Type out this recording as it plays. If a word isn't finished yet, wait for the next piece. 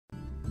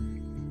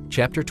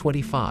Chapter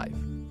 25.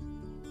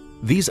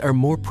 These are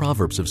more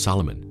Proverbs of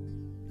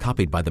Solomon,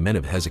 copied by the men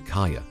of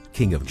Hezekiah,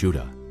 king of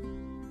Judah.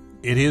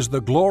 It is the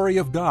glory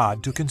of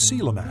God to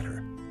conceal a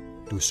matter.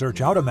 To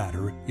search out a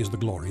matter is the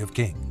glory of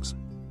kings.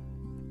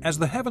 As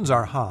the heavens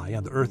are high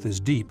and the earth is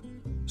deep,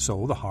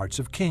 so the hearts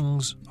of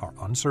kings are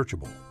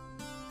unsearchable.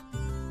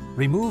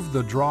 Remove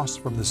the dross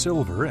from the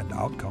silver, and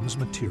out comes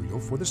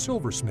material for the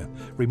silversmith.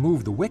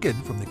 Remove the wicked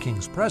from the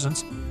king's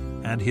presence,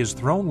 and his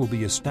throne will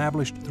be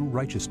established through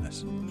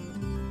righteousness.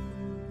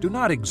 Do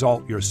not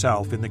exalt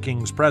yourself in the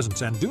king's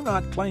presence, and do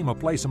not claim a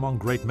place among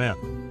great men.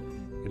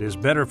 It is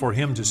better for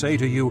him to say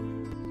to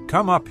you,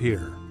 "Come up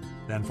here,"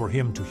 than for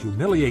him to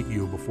humiliate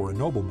you before a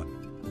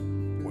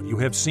nobleman. What you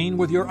have seen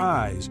with your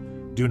eyes,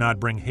 do not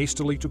bring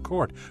hastily to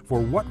court, for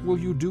what will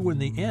you do in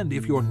the end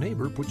if your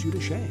neighbor puts you to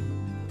shame?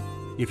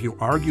 If you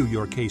argue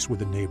your case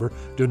with a neighbor,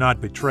 do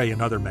not betray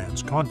another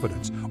man's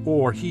confidence,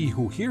 or he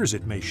who hears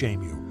it may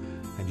shame you,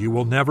 and you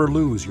will never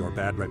lose your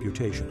bad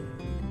reputation.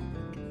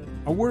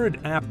 A word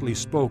aptly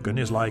spoken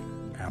is like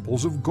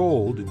apples of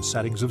gold in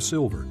settings of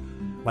silver.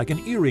 Like an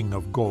earring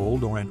of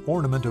gold or an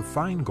ornament of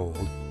fine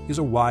gold is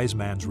a wise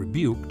man's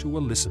rebuke to a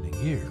listening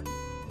ear.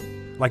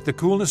 Like the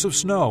coolness of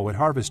snow at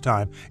harvest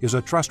time is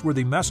a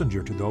trustworthy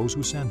messenger to those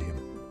who send him.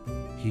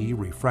 He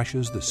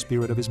refreshes the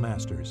spirit of his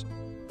masters.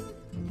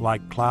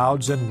 Like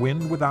clouds and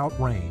wind without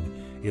rain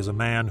is a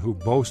man who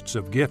boasts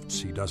of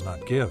gifts he does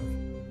not give.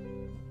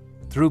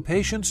 Through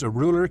patience a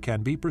ruler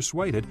can be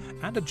persuaded,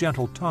 and a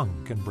gentle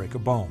tongue can break a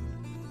bone.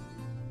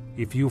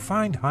 If you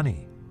find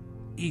honey,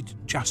 eat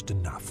just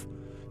enough.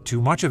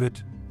 Too much of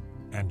it,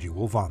 and you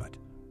will vomit.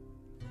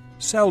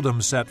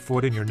 Seldom set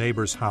foot in your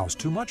neighbor's house.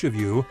 Too much of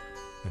you,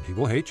 and he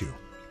will hate you.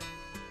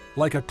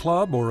 Like a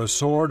club or a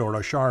sword or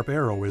a sharp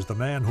arrow is the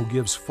man who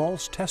gives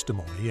false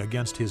testimony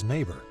against his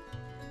neighbor.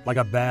 Like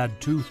a bad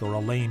tooth or a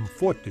lame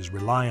foot is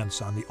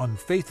reliance on the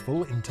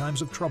unfaithful in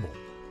times of trouble.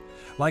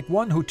 Like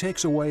one who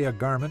takes away a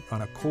garment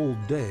on a cold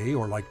day,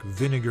 or like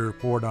vinegar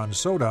poured on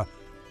soda,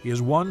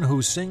 is one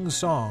who sings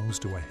songs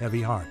to a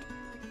heavy heart.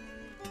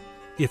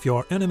 If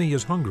your enemy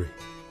is hungry,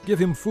 give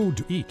him food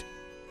to eat.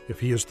 If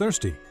he is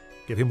thirsty,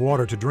 give him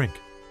water to drink.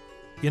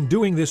 In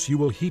doing this you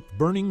will heap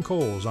burning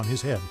coals on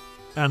his head,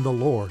 and the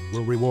Lord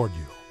will reward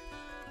you.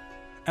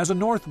 As a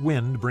north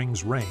wind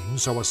brings rain,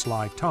 so a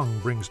sly tongue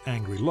brings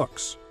angry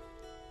looks.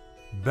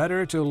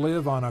 Better to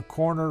live on a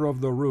corner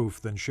of the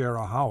roof than share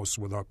a house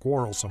with a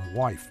quarrelsome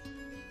wife.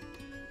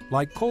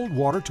 Like cold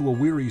water to a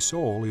weary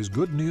soul is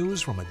good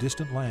news from a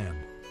distant land.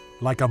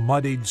 Like a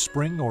muddied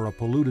spring or a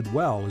polluted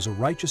well is a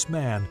righteous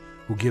man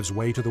who gives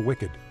way to the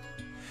wicked.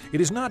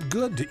 It is not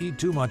good to eat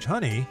too much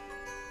honey,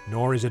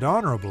 nor is it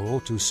honorable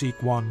to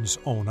seek one's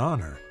own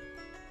honor.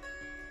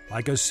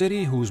 Like a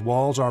city whose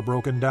walls are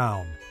broken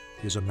down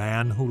is a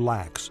man who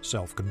lacks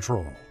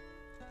self-control.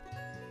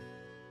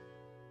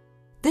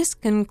 This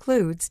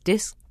concludes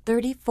Disc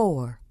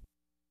 34.